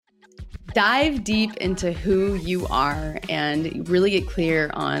Dive deep into who you are and really get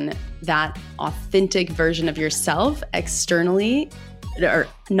clear on that authentic version of yourself externally, or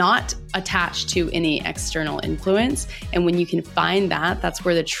not attached to any external influence. And when you can find that, that's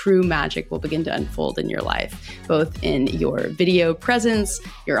where the true magic will begin to unfold in your life, both in your video presence,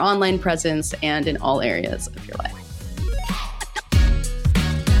 your online presence, and in all areas of your life.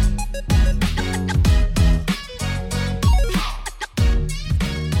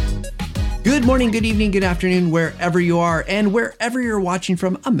 Good morning, good evening, good afternoon, wherever you are and wherever you're watching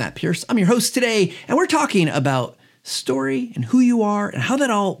from. I'm Matt Pierce. I'm your host today, and we're talking about story and who you are and how that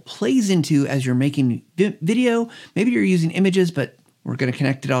all plays into as you're making video. Maybe you're using images, but we're going to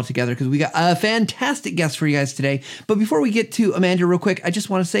connect it all together because we got a fantastic guest for you guys today. But before we get to Amanda real quick, I just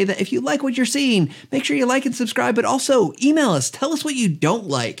want to say that if you like what you're seeing, make sure you like and subscribe, but also email us. Tell us what you don't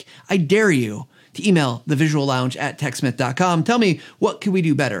like. I dare you to email thevisuallounge@techsmith.com. Tell me, what can we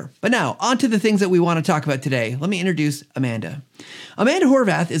do better? But now, on to the things that we want to talk about today. Let me introduce Amanda. Amanda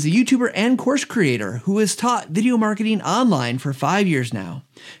Horvath is a YouTuber and course creator who has taught video marketing online for 5 years now.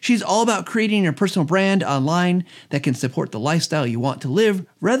 She's all about creating a personal brand online that can support the lifestyle you want to live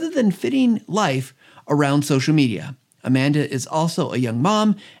rather than fitting life around social media. Amanda is also a young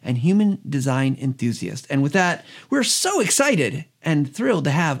mom and human design enthusiast. And with that, we're so excited and thrilled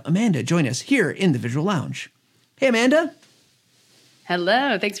to have Amanda join us here in the Visual Lounge. Hey, Amanda.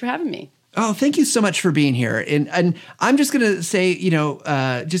 Hello. Thanks for having me. Oh, thank you so much for being here. And I'm just going to say,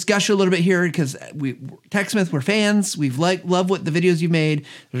 just gush a little bit here because TechSmith, we're fans. We've love what the videos you've made.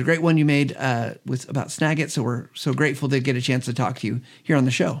 There's a great one you made about Snagit. So we're so grateful to get a chance to talk to you here on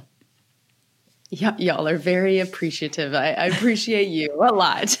the show. Yeah, y'all are very appreciative. I appreciate you a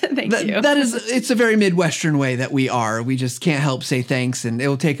lot. Thank you. It's a very Midwestern way that we are. We just can't help say thanks, and it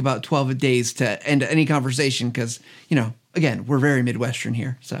will take about 12 days to end any conversation because, again, we're very Midwestern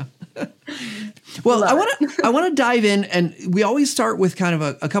here. So, well, I want to dive in, and we always start with kind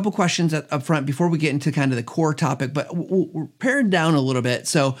of a couple questions up front before we get into kind of the core topic, but we're paring down a little bit.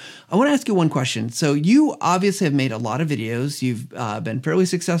 So I want to ask you one question. So you obviously have made a lot of videos. You've been fairly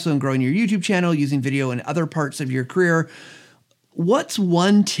successful in growing your YouTube channel, using video in other parts of your career. What's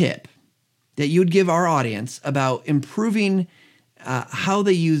one tip that you would give our audience about improving how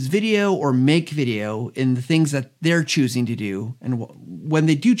they use video or make video in the things that they're choosing to do and when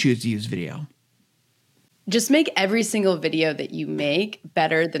they do choose to use video? Just make every single video that you make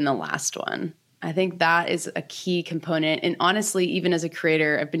better than the last one. I think that is a key component. And honestly, even as a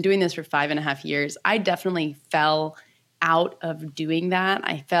creator, I've been doing this for 5.5 years. I definitely fell out of doing that.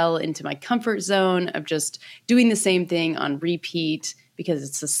 I fell into my comfort zone of just doing the same thing on repeat because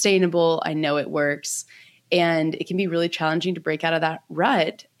it's sustainable. I know it works. And it can be really challenging to break out of that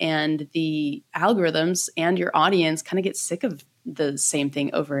rut. And the algorithms and your audience kind of get sick of the same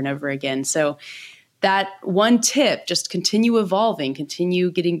thing over and over again. So that one tip, just continue evolving,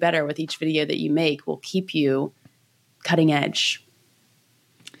 continue getting better with each video that you make will keep you cutting edge.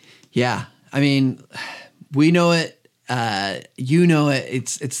 Yeah. I mean, we know it. You know it.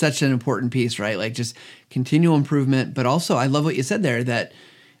 It's such an important piece, right? Like just continual improvement. But also, I love what you said there that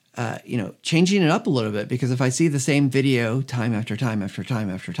changing it up a little bit, because if I see the same video time after time after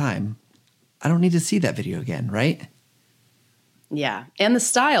time after time, I don't need to see that video again, right? Yeah. And the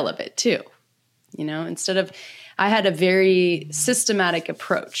style of it too. I had a very systematic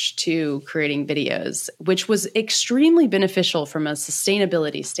approach to creating videos, which was extremely beneficial from a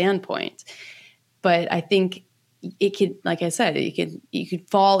sustainability standpoint. But I think it could, like I said, you could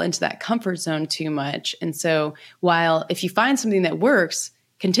fall into that comfort zone too much. And so if you find something that works,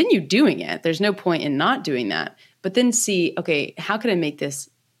 continue doing it. There's no point in not doing that. But then see, okay, how can I make this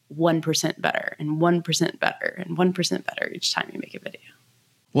 1% better and 1% better and 1% better each time you make a video?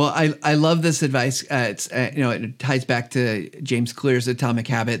 Well, I love this advice. It ties back to James Clear's Atomic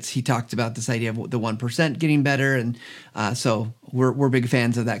Habits. He talked about this idea of the 1% getting better, and so we're big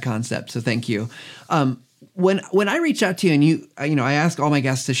fans of that concept. So thank you. When I reach out to you and I ask all my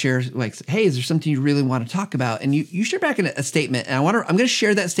guests to share, like, hey, is there something you really want to talk about? And you share back a statement, and I'm going to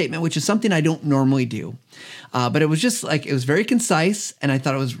share that statement, which is something I don't normally do. But it was just like, it was very concise, and I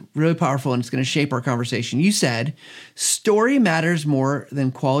thought it was really powerful, and it's going to shape our conversation. You said, story matters more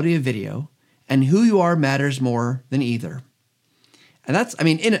than quality of video, and who you are matters more than either. And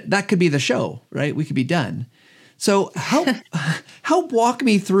that could be the show, right? We could be done. So help walk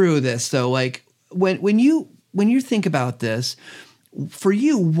me through this, though. Like, when you think about this, for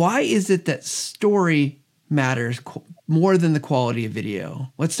you, why is it that story matters more than the quality of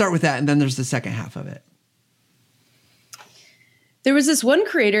video? Let's start with that, and then there's the second half of it. There was this one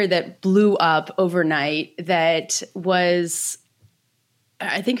creator that blew up overnight that was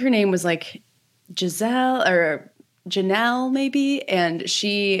I think her name was like Giselle or Janelle maybe. And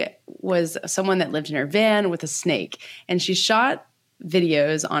she was someone that lived in her van with a snake, and she shot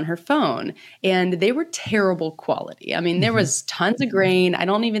videos on her phone, and they were terrible quality. I mean, there was tons of grain. I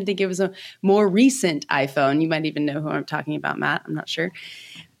don't even think it was a more recent iPhone. You might even know who I'm talking about, Matt. I'm not sure.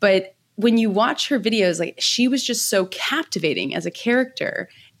 But when you watch her videos, like, she was just so captivating as a character,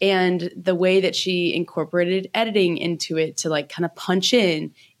 and the way that she incorporated editing into it to like kind of punch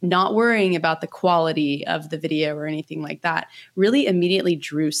in, not worrying about the quality of the video or anything like that, really immediately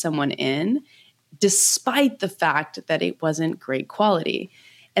drew someone in, despite the fact that it wasn't great quality.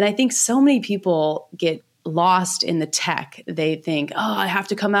 And I think so many people get lost in the tech. They think, oh, I have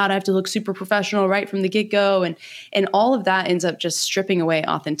to come out, I have to look super professional right from the get-go. And all of that ends up just stripping away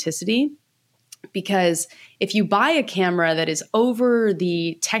authenticity. Because if you buy a camera that is over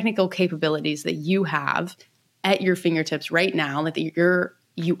the technical capabilities that you have at your fingertips right now, that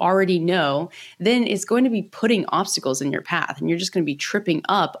you already know, then it's going to be putting obstacles in your path, and you're just going to be tripping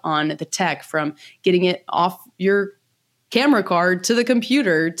up on the tech, from getting it off your camera card to the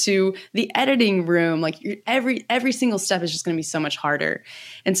computer to the editing room. Like, every single step is just going to be so much harder.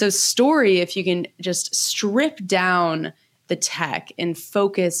 And so Story, if you can just strip down the tech and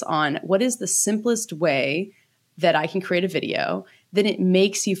focus on what is the simplest way that I can create a video, then it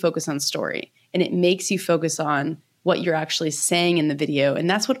makes you focus on story, and it makes you focus on what you're actually saying in the video. And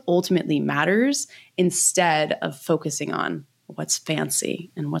that's what ultimately matters, instead of focusing on what's fancy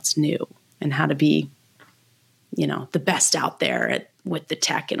and what's new and how to be, the best out there with the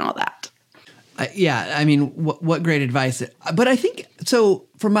tech and all that. Yeah. I mean, what great advice. But I think, so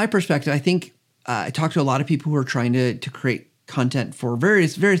from my perspective, I think I talk to a lot of people who are trying to create content for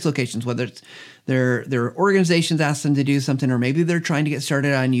various locations, whether it's their organizations ask them to do something, or maybe they're trying to get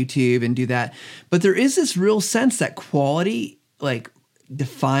started on YouTube and do that. But there is this real sense that quality like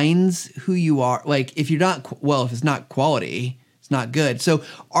defines who you are. Like, if it's not quality, it's not good. So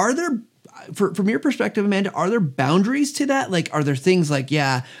are there, from your perspective, Amanda, are there boundaries to that? Like, are there things like,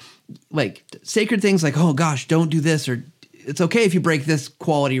 like sacred things like, oh gosh, don't do this, or it's okay if you break this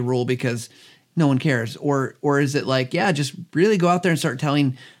quality rule because no one cares? Or is it like, just really go out there and start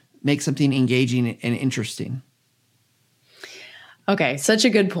make something engaging and interesting? Okay, such a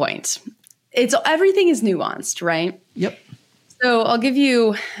good point. Everything is nuanced, right? Yep. So I'll give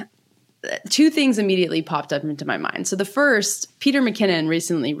you two things immediately popped up into my mind. So the first, Peter McKinnon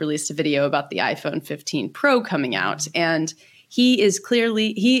recently released a video about the iPhone 15 Pro coming out. And he is,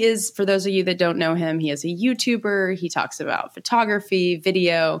 for those of you that don't know him, he is a YouTuber. He talks about photography,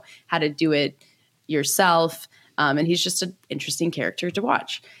 video, how to do it yourself. And he's just an interesting character to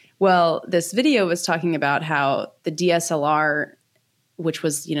watch. Well, this video was talking about how the DSLR, which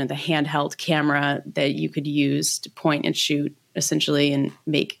was, the handheld camera that you could use to point and shoot essentially and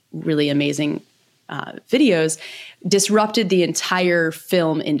make really amazing videos, disrupted the entire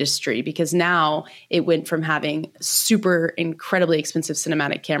film industry, because now it went from having super incredibly expensive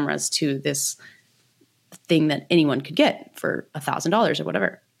cinematic cameras to this thing that anyone could get for $1,000 or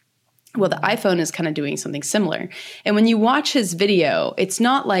whatever. Well, the iPhone is kind of doing something similar. And when you watch his video, it's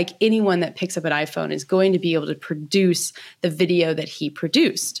not like anyone that picks up an iPhone is going to be able to produce the video that he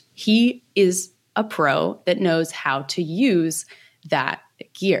produced. He is a pro that knows how to use that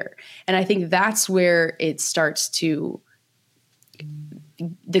gear. And I think that's where it starts to,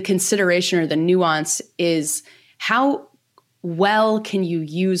 the consideration or the nuance is, how well can you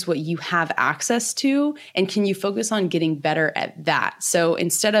use what you have access to, and can you focus on getting better at that? So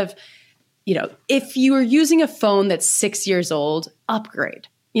instead of, if you are using a phone that's 6 years old, upgrade.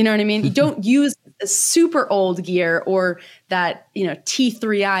 You know what I mean? You don't use a super old gear or that,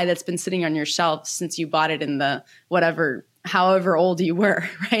 T3i that's been sitting on your shelf since you bought it in the however old you were,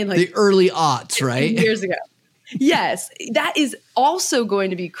 right? Like the early aughts, right? Years ago. Yes, that is also going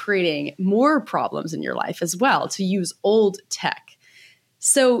to be creating more problems in your life as well, to use old tech.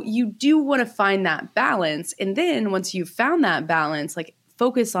 So you do want to find that balance. And then once you've found that balance, like,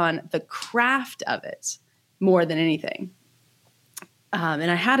 focus on the craft of it more than anything.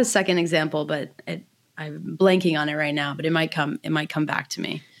 And I had a second example, but I'm blanking on it right now. But it might come back to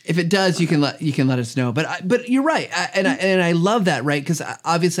me. If it does, you can let us know. But you're right, and I love that, right? Because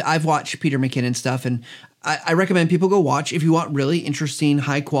obviously I've watched Peter McKinnon stuff, and I recommend people go watch if you want really interesting,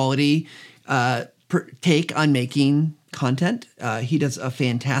 high quality take on making content. He does a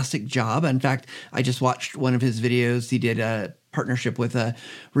fantastic job. In fact, I just watched one of his videos. He did a partnership with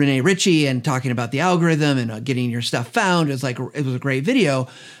Renee Ritchie and talking about the algorithm and getting your stuff found. It was a great video.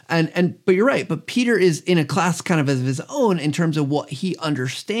 But you're right. But Peter is in a class kind of of his own in terms of what he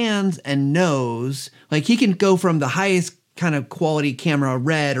understands and knows. Like, he can go from the highest kind of quality camera,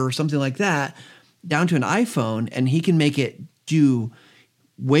 Red or something like that, down to an iPhone, and he can make it do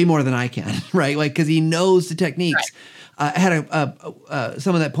way more than I can, right? Like, because he knows the techniques. Right. I had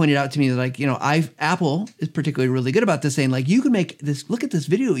someone that pointed out to me that, like, Apple is particularly really good about this, saying like, you can make this, look at this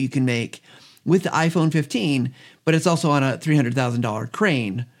video you can make with the iPhone 15, but it's also on a $300,000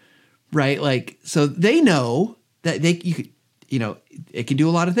 crane, right? Like, so they know that it can do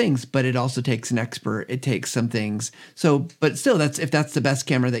a lot of things, but it also takes an expert. It takes some things. So, but still, if that's the best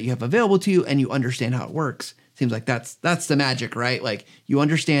camera that you have available to you and you understand how it works, seems like that's the magic, right? Like, you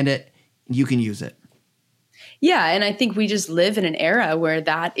understand it, you can use it. Yeah. And I think we just live in an era where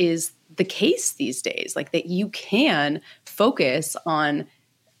that is the case these days, like that you can focus on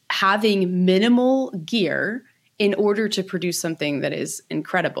having minimal gear in order to produce something that is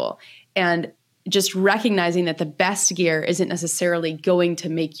incredible. And just recognizing that the best gear isn't necessarily going to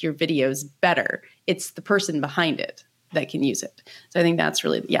make your videos better. It's the person behind it that can use it. So I think that's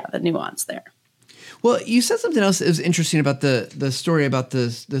really, the nuance there. Well, you said something else that was interesting about the story about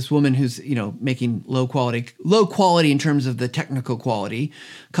this woman who's, making low quality in terms of the technical quality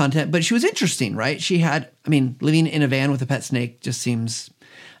content, but she was interesting, right? She had, living in a van with a pet snake just seems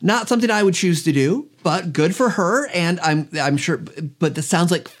not something I would choose to do, but good for her. And I'm sure, but this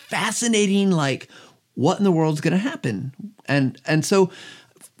sounds like fascinating, like what in the world's going to happen? And so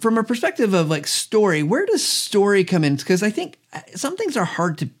from a perspective of like story, where does story come in? Because I think some things are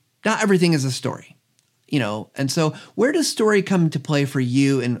not everything is a story, and so where does story come into play for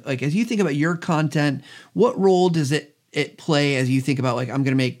you? And like, as you think about your content, what role does it play as you think about like, I'm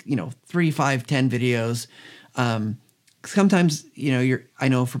going to make, 3, 5, 10 videos, sometimes, I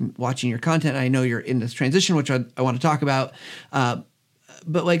know from watching your content, I know you're in this transition, which I want to talk about.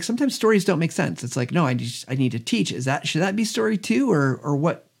 But like sometimes stories don't make sense. It's like, no, I need to teach. Should that be story too? Or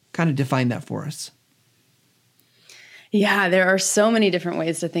what kind of define that for us? Yeah, there are so many different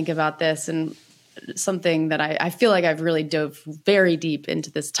ways to think about this. And something that I feel like I've really dove very deep into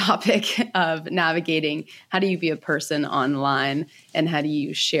this topic of navigating how do you be a person online and how do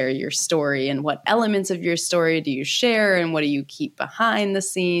you share your story and what elements of your story do you share and what do you keep behind the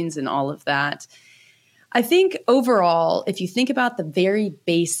scenes and all of that. I think overall, if you think about the very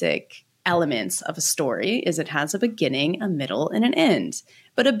basic elements of a story, is it has a beginning, a middle, and an end.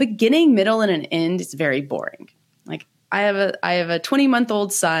 But a beginning, middle, and an end is very boring. Like, I have a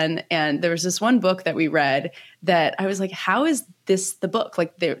 20-month-old son, and there was this one book that we read that I was like, how is this the book?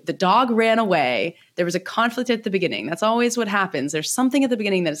 Like the dog ran away. There was a conflict at the beginning. That's always what happens. There's something at the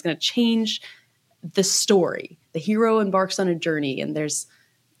beginning that is going to change the story. The hero embarks on a journey, and there's,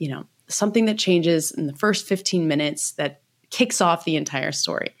 something that changes in the first 15 minutes that kicks off the entire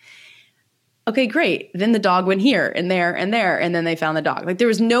story. Okay, great. Then the dog went here and there and there, and then they found the dog. Like, there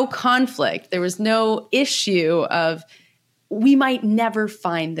was no conflict. There was no issue of we might never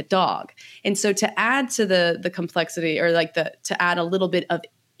find the dog. And so to add to the complexity, or like to add a little bit of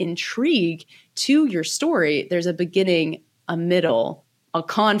intrigue to your story, there's a beginning, a middle, a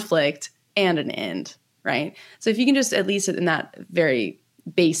conflict, and an end, right? So if you can just, at least in that very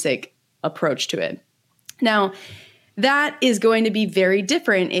basic approach to it. Now, that is going to be very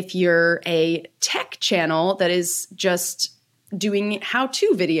different if you're a tech channel that is just doing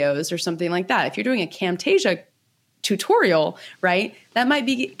how-to videos or something like that. If you're doing a Camtasia tutorial, right, that might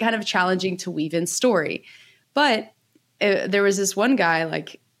be kind of challenging to weave in story. But there was this one guy,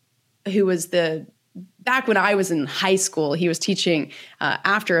 who was back when I was in high school, he was teaching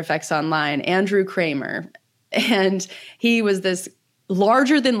After Effects online, Andrew Kramer. And he was this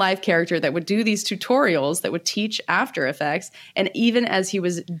larger than life character that would do these tutorials that would teach After Effects. And even as he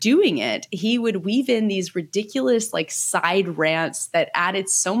was doing it, he would weave in these ridiculous side rants that added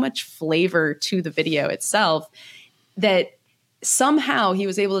so much flavor to the video itself that somehow he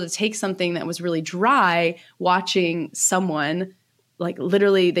was able to take something that was really dry, watching someone,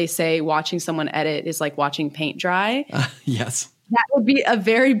 literally they say watching someone edit is like watching paint dry. Yes. That would be a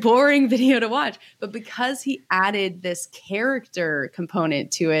very boring video to watch. But because he added this character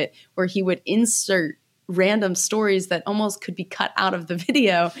component to it, where he would insert random stories that almost could be cut out of the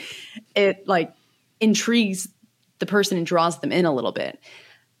video, it intrigues the person and draws them in a little bit.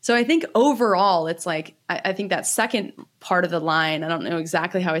 So I think overall, it's I think that second part of the line, I don't know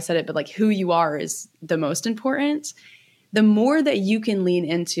exactly how I said it, but who you are is the most important. The more that you can lean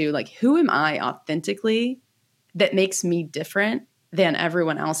into who am I authentically that makes me different than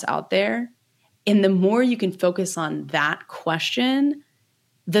everyone else out there, and the more you can focus on that question,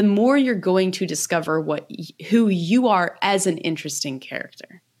 the more you're going to discover who you are as an interesting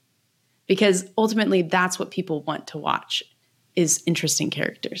character. Because ultimately, that's what people want to watch, is interesting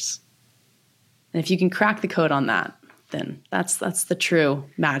characters. And if you can crack the code on that, then that's the true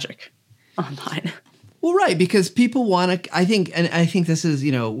magic online. Well, right, because people want to, I think this is,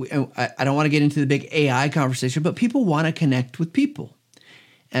 you know, I don't want to get into the big AI conversation, but people want to connect with people.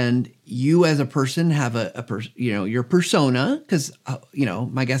 And you as a person have your persona, because, you know,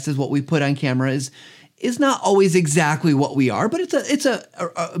 my guess is what we put on camera is not always exactly what we are, but it's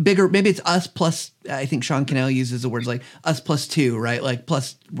a bigger, maybe it's us plus, I think Sean Cannell uses the words like us plus two, right? Like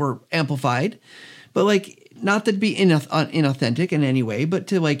plus we're amplified, but like not to be inauthentic in any way, but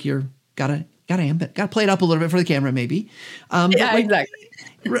to like you're gotta play it up a little bit for the camera, maybe. Yeah, exactly.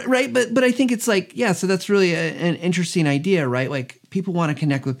 Right. But I think it's like, yeah, so that's really an interesting idea, right? Like people want to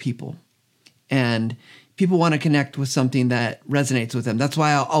connect with people and people want to connect with something that resonates with them. That's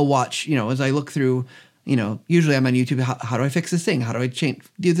why I'll watch, you know, as I look through, you know, usually I'm on YouTube. How do I fix this thing? How do I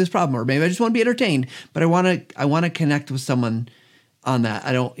do this problem? Or maybe I just want to be entertained, but I want to connect with someone on that.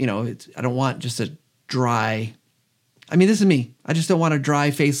 I don't want just a dry, I mean, this is me. I just don't want a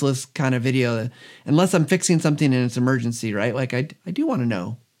dry, faceless kind of video unless I'm fixing something and it's emergency, right? Like I do want to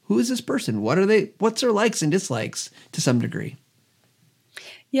know, who is this person? What's their likes and dislikes to some degree?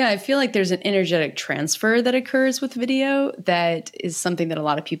 Yeah, I feel like there's an energetic transfer that occurs with video that is something that a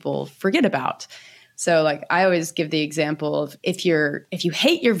lot of people forget about. So like I always give the example of if you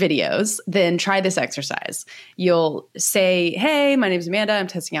hate your videos, then try this exercise. You'll say, hey, my name is Amanda. I'm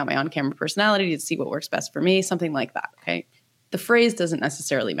testing out my on-camera personality to see what works best for me, something like that, okay? The phrase doesn't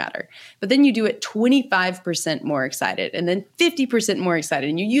necessarily matter. But then you do it 25% more excited and then 50% more excited.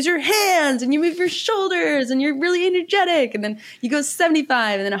 And you use your hands and you move your shoulders and you're really energetic. And then you go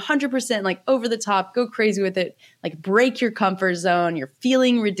 75 and then 100% like over the top, go crazy with it, like break your comfort zone. You're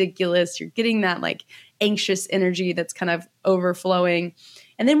feeling ridiculous. You're getting that like anxious energy that's kind of overflowing.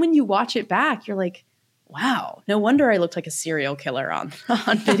 And then when you watch it back, you're like, wow, no wonder I looked like a serial killer on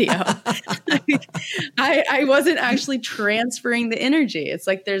video. I wasn't actually transferring the energy. It's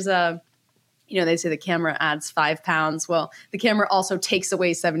like there's they say the camera adds 5 pounds. Well, the camera also takes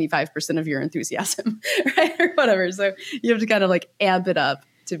away 75% of your enthusiasm, right? Or whatever. So you have to kind of like amp it up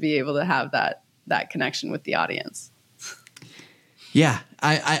to be able to have that connection with the audience. Yeah,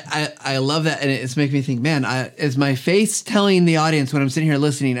 I love that. And it's making me think, man, is my face telling the audience when I'm sitting here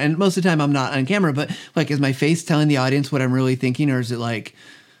listening? And most of the time I'm not on camera, but like, is my face telling the audience what I'm really thinking? Or is it like,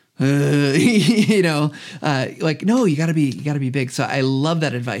 like, no, you gotta be big. So I love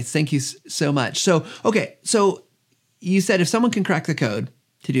that advice. Thank you so much. So, okay. So you said if someone can crack the code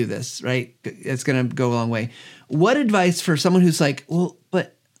to do this, right, it's going to go a long way. What advice for someone who's like, well,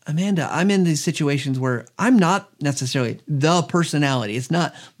 but Amanda, I'm in these situations where I'm not necessarily the personality. It's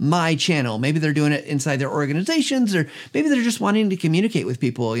not my channel. Maybe they're doing it inside their organizations, or maybe they're just wanting to communicate with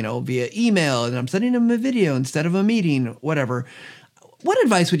people, you know, via email, and I'm sending them a video instead of a meeting, whatever. What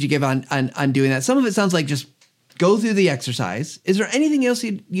advice would you give on doing that? Some of it sounds like just go through the exercise. Is there anything else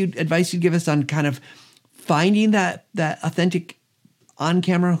advice you'd give us on kind of finding that authentic on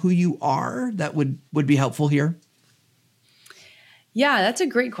camera who you are that would be helpful here? Yeah, that's a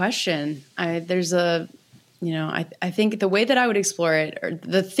great question. I think the way that I would explore it, or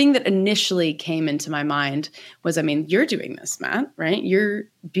the thing that initially came into my mind was, I mean, you're doing this, Matt, right? You're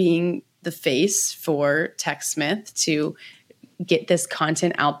being the face for TechSmith to get this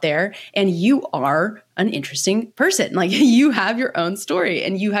content out there, and you are an interesting person. Like you have your own story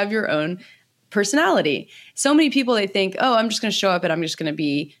and you have your own personality. So many people, they think, oh, I'm just going to show up and I'm just going to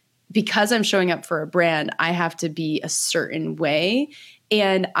be, because I'm showing up for a brand, I have to be a certain way.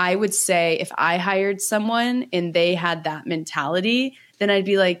 And I would say if I hired someone and they had that mentality, then I'd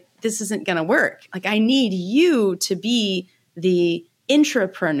be like, this isn't going to work. Like I need you to be the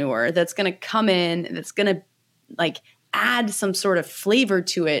intrapreneur that's going to come in, that's going to like add some sort of flavor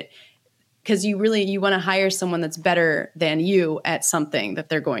to it. Because you want to hire someone that's better than you at something that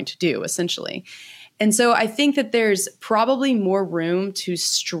they're going to do, essentially. And so I think that there's probably more room to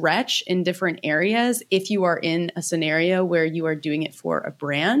stretch in different areas if you are in a scenario where you are doing it for a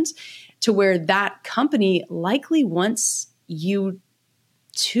brand, to where that company likely wants you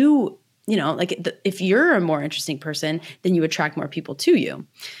to, if you're a more interesting person, then you attract more people to you.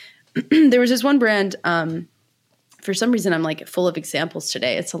 There was this one brand, for some reason, I'm like full of examples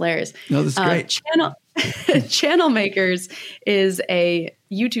today. It's hilarious. No, that's great. Channel Makers is a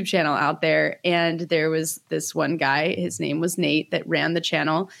YouTube channel out there. And there was this one guy, his name was Nate, that ran the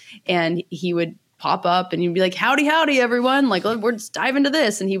channel. And he would pop up and he'd be like, howdy, everyone. Like, let's dive into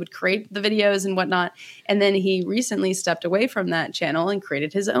this. And he would create the videos and whatnot. And then he recently stepped away from that channel and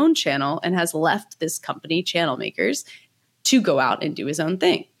created his own channel and has left this company, Channel Makers, to go out and do his own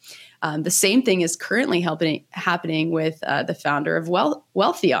thing. The same thing is currently happening with the founder of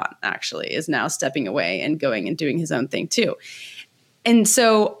Wealthion, actually, is now stepping away and going and doing his own thing too. And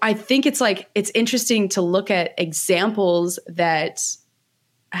so I think it's interesting to look at examples that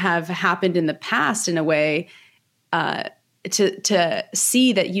have happened in the past in a way to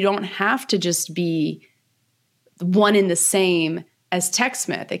see that you don't have to just be one in the same as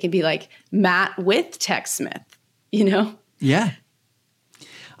TechSmith. It can be like Matt with TechSmith, Yeah.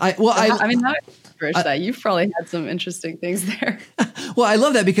 You've probably had some interesting things there. Well, I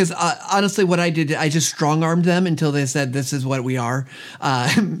love that because honestly, what I did, I just strong armed them until they said, "This is what we are."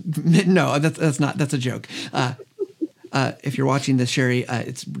 No, that's a joke. If you're watching this, Sherry,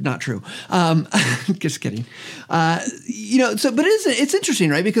 it's not true. Just kidding. But it's interesting,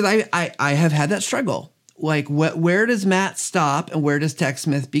 right? Because I have had that struggle. Like, where does Matt stop and where does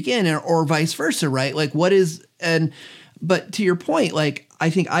TechSmith begin, or vice versa, right? Like, but to your point, like,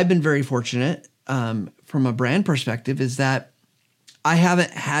 I think I've been very fortunate from a brand perspective is that I haven't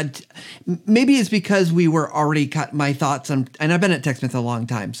had, maybe it's because we were already cut my thoughts on, and I've been at TechSmith a long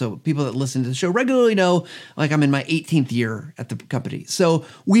time. So people that listen to the show regularly know, like, I'm in my 18th year at the company. So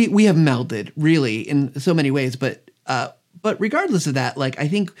we have melded really in so many ways, but regardless of that, like, I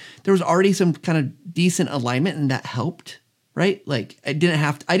think there was already some kind of decent alignment and that helped, right? Like, I didn't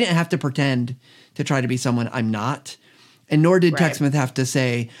have to pretend to try to be someone I'm not. And nor did TechSmith have to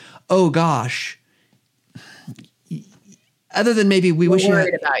say, "Oh gosh," other than maybe we're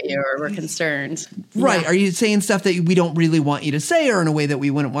worried about you or we're concerned. Right. Yeah. Are you saying stuff that we don't really want you to say or in a way that we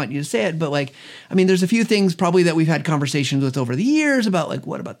wouldn't want you to say it? But like, I mean, there's a few things probably that we've had conversations with over the years about like,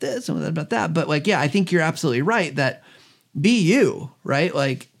 what about this and what about that? But like, yeah, I think you're absolutely right that be you, right?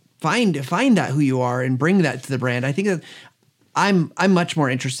 Like find that who you are and bring that to the brand. I think that I'm much more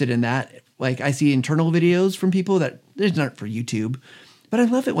interested in that. Like I see internal videos from people that it's not for YouTube, but I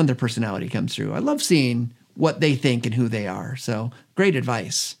love it when their personality comes through. I love seeing what they think and who they are. So great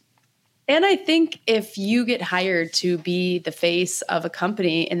advice. And I think if you get hired to be the face of a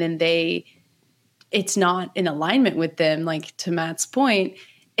company and then it's not in alignment with them, like to Matt's point,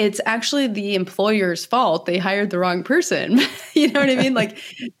 it's actually the employer's fault. They hired the wrong person. You know what I mean? Like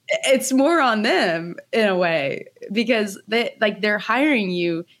it's more on them in a way because they're hiring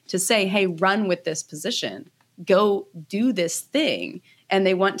you to say, "Hey, run with this position, go do this thing." And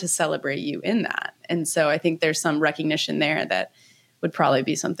they want to celebrate you in that. And so I think there's some recognition there that would probably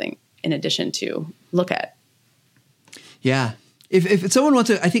be something in addition to look at. Yeah. If someone wants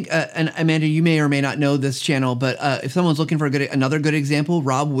to, I think, and Amanda, you may or may not know this channel, but if someone's looking for another good example,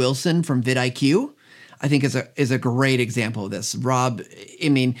 Rob Wilson from vidIQ, I think is a great example of this. Rob, I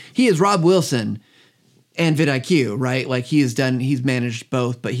mean, he is Rob Wilson and vidIQ, right? Like he's managed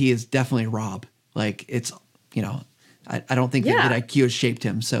both, but he is definitely Rob. Like it's, I don't think that vidIQ has shaped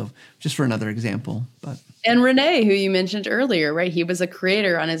him. So just for another example, And Renee, who you mentioned earlier, right? He was a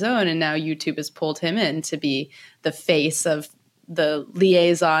creator on his own and now YouTube has pulled him in to be the face of the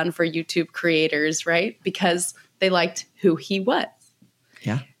liaison for YouTube creators, right? Because they liked who he was.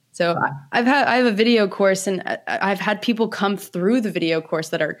 Yeah. So I have a video course and I've had people come through the video course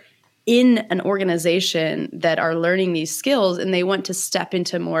that are in an organization that are learning these skills and they want to step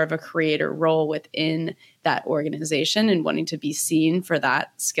into more of a creator role within that organization and wanting to be seen for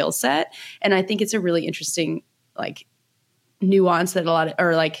that skill set. And I think it's a really interesting like nuance that a lot of,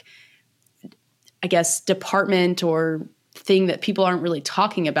 or like, I guess, department or thing that people aren't really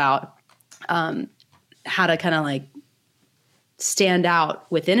talking about, how to kind of like stand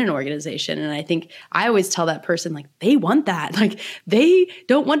out within an organization. And I think I always tell that person, like, they want that. Like, they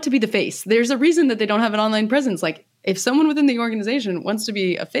don't want to be the face. There's a reason that they don't have an online presence. Like, if someone within the organization wants to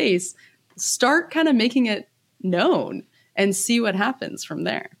be a face, start kind of making it known and see what happens from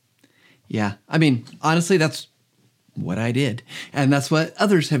there. Yeah. I mean, honestly, that's what I did. And that's what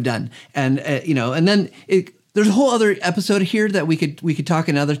others have done. And, and then there's a whole other episode here that we could talk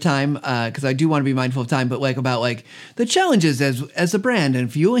another time because I do want to be mindful of time, but like about like the challenges as a brand. And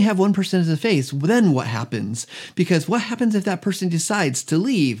if you only have one person as a face, then what happens? Because what happens if that person decides to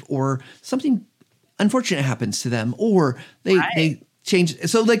leave or something unfortunate happens to them or they change?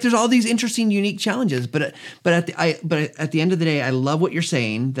 So like there's all these interesting, unique challenges. But at the end of the day, I love what you're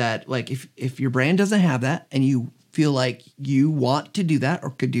saying that like if your brand doesn't have that and you feel like you want to do that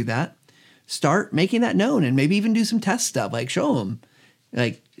or could do that, start making that known and maybe even do some test stuff, like show them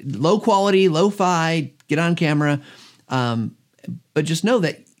like low quality, lo-fi, get on camera. But just know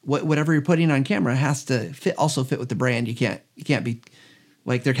that whatever you're putting on camera has to also fit with the brand. You can't be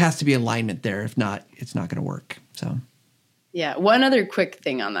like, there has to be alignment there. If not, it's not going to work. So. Yeah. One other quick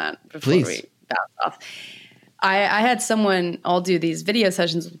thing on that before we bounce off. I had someone, I'll do these video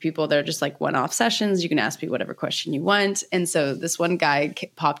sessions with people. They're just like one-off sessions. You can ask me whatever question you want. And so this one guy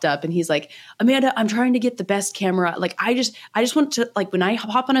popped up and he's like, Amanda, I'm trying to get the best camera. Like, I just want to, like, when I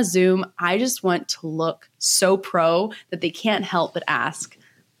hop on a Zoom, I just want to look so pro that they can't help but ask,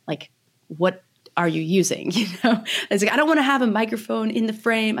 like, what are you using? You know, it's like, I don't want to have a microphone in the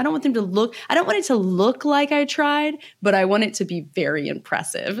frame. I don't want it to look like I tried, but I want it to be very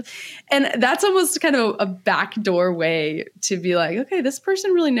impressive. And that's almost kind of a backdoor way to be like, okay, this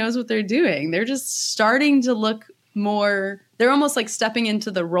person really knows what they're doing. They're just starting to look more, they're almost like stepping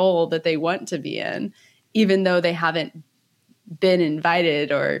into the role that they want to be in, even though they haven't been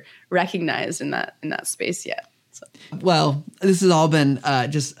invited or recognized in that space yet. Well, this has all been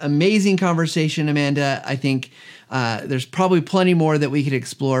just amazing conversation, Amanda. I think there's probably plenty more that we could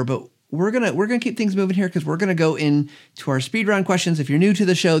explore, but we're gonna keep things moving here because we're gonna go into our speed round questions. If you're new to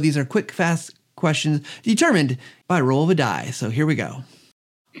the show, these are quick, fast questions determined by a roll of a die. So here we go.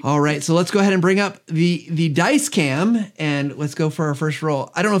 All right, so let's go ahead and bring up the dice cam and let's go for our first roll.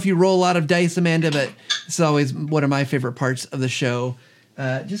 I don't know if you roll a lot of dice, Amanda, but this is always one of my favorite parts of the show.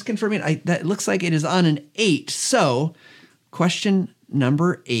 Just confirming, that looks like it is on an 8. So question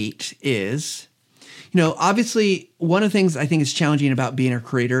number 8 is, obviously one of the things I think is challenging about being a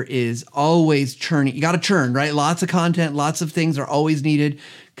creator is always churning. You got to churn, right? Lots of content, lots of things are always needed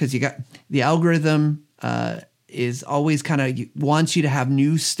because you got the algorithm is always kind of wants you to have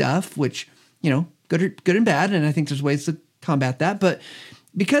new stuff, which, good and bad. And I think there's ways to combat that. But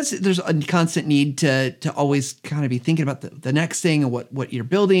because there's a constant need to always kind of be thinking about the next thing and what you're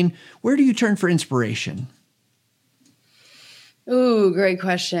building, where do you turn for inspiration? Ooh, great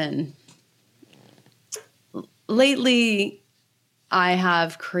question. Lately,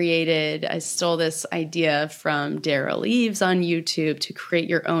 I stole this idea from Daryl Eves on YouTube to create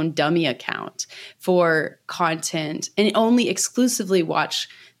your own dummy account for content and only exclusively watch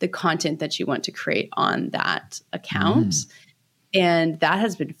the content that you want to create on that account. And that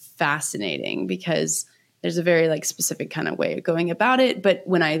has been fascinating because there's a very specific kind of way of going about it. But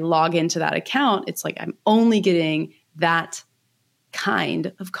when I log into that account, it's like I'm only getting that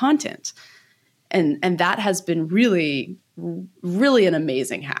kind of content. And that has been really, really an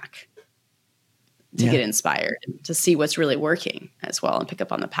amazing hack to get inspired, to see what's really working as well and pick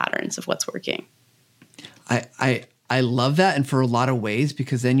up on the patterns of what's working. I love that. And for a lot of ways,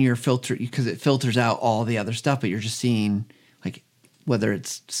 because then it filters out all the other stuff, but you're just seeing whether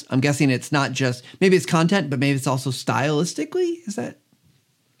I'm guessing it's not just, maybe it's content, but maybe it's also stylistically. Is that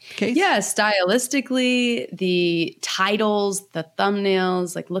the case? Yeah, stylistically, the titles, the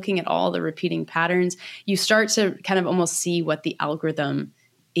thumbnails, looking at all the repeating patterns, you start to kind of almost see what the algorithm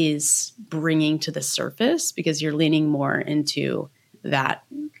is bringing to the surface because you're leaning more into that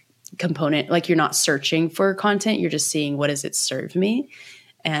component. Like you're not searching for content, you're just seeing what does it serve me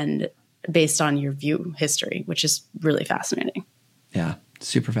and based on your view history, which is really fascinating. Yeah,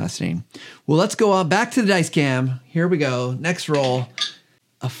 super fascinating. Well, let's go on back to the dice cam. Here we go. Next roll.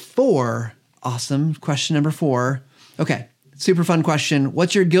 A 4. Awesome. Question number 4. Okay. Super fun question.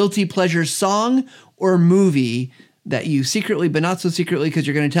 What's your guilty pleasure song or movie that you secretly, but not so secretly because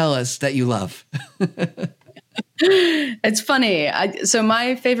you're going to tell us, that you love? It's funny. So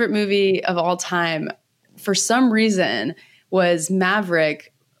my favorite movie of all time, for some reason, was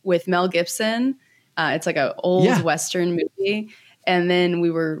Maverick with Mel Gibson. It's like an old Western movie. And then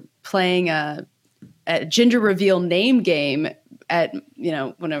we were playing a gender reveal name game at,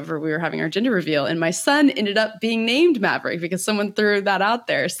 whenever we were having our gender reveal. And my son ended up being named Maverick because someone threw that out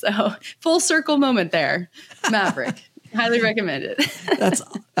there. So full circle moment there. Maverick. Highly recommend it.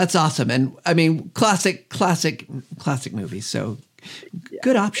 That's awesome. And I mean, classic movie. So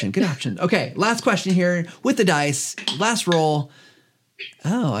good option. Good option. Okay. Last question here with the dice. Last roll.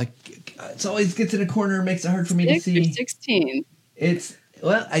 Oh, it's always gets in a corner, makes it hard for me to see. 16. This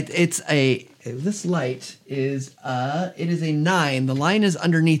light is it is a 9. The line is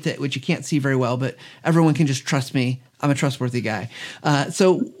underneath it, which you can't see very well, but everyone can just trust me. I'm a trustworthy guy.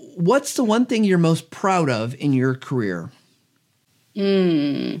 So what's the one thing you're most proud of in your career?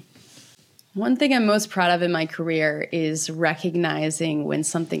 One thing I'm most proud of in my career is recognizing when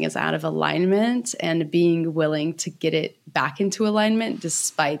something is out of alignment and being willing to get it back into alignment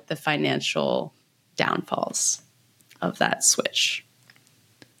despite the financial downfalls of that switch.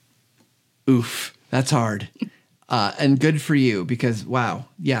 Oof, that's hard. And good for you because wow,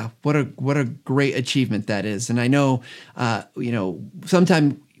 yeah, what a great achievement that is. And I know,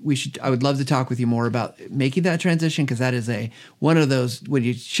 sometimes I would love to talk with you more about making that transition, because that is one of those, when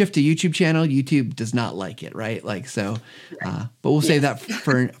you shift to YouTube channel, YouTube does not like it, right? Like, so, but we'll save that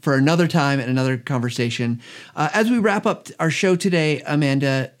for another time and another conversation. As we wrap up our show today,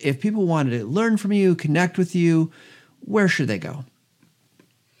 Amanda, if people wanted to learn from you, connect with you, where should they go?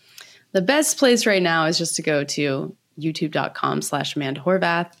 The best place right now is just to go to youtube.com/Amanda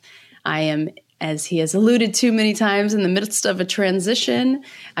Horvath. I am, as he has alluded to many times, in the midst of a transition.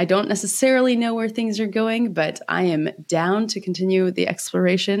 I don't necessarily know where things are going, but I am down to continue the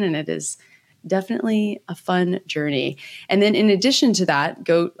exploration, and it is definitely a fun journey. And then in addition to that,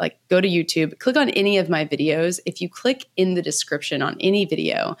 go to YouTube, click on any of my videos. If you click in the description on any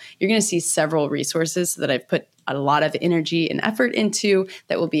video, you're going to see several resources that I've put a lot of energy and effort into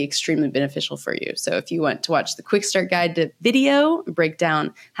that will be extremely beneficial for you. So if you want to watch the quick start guide to video, break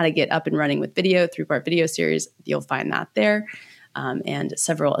down how to get up and running with video, 3-part video series, you'll find that there. And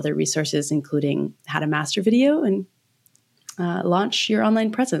several other resources, including how to master video and launch your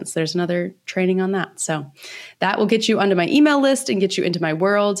online presence. There's another training on that. So that will get you onto my email list and get you into my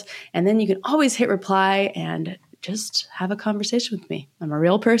world. And then you can always hit reply and just have a conversation with me. I'm a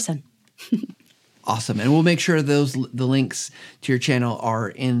real person. Awesome. And we'll make sure the links to your channel are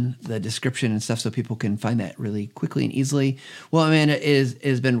in the description and stuff, so people can find that really quickly and easily. Well, Amanda, it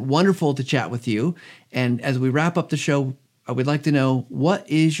has been wonderful to chat with you. And as we wrap up the show, I would like to know, what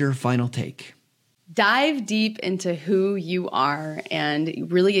is your final take? Dive deep into who you are and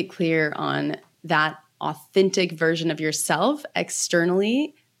really get clear on that authentic version of yourself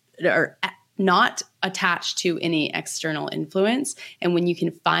externally, or not attached to any external influence. And when you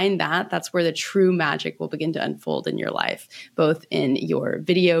can find that, that's where the true magic will begin to unfold in your life, both in your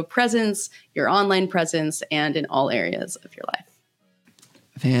video presence, your online presence, and in all areas of your life.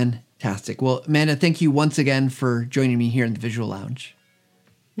 Fantastic. Well, Amanda, thank you once again for joining me here in the Visual Lounge.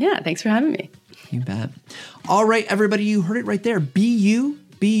 Yeah, thanks for having me. You bet. All right, everybody, you heard it right there. Be you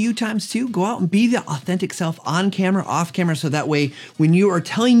times 2. Go out and be the authentic self on camera, off camera, so that way when you are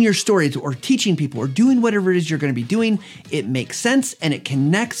telling your stories or teaching people or doing whatever it is you're going to be doing, it makes sense and it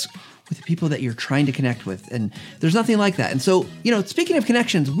connects with the people that you're trying to connect with. And there's nothing like that. And so, speaking of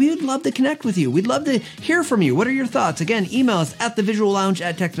connections, we would love to connect with you. We'd love to hear from you. What are your thoughts? Again, email us at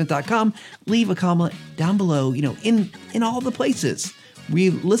thevisuallounge@techsmith.com. Leave a comment down below, in all the places. We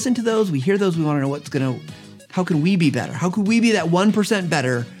listen to those, we hear those, we want to know how can we be better? How could we be that 1%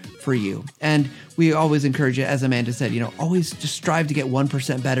 better for you? And we always encourage you, as Amanda said, always just strive to get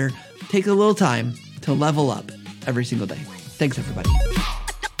 1% better. Take a little time to level up every single day. Thanks, everybody.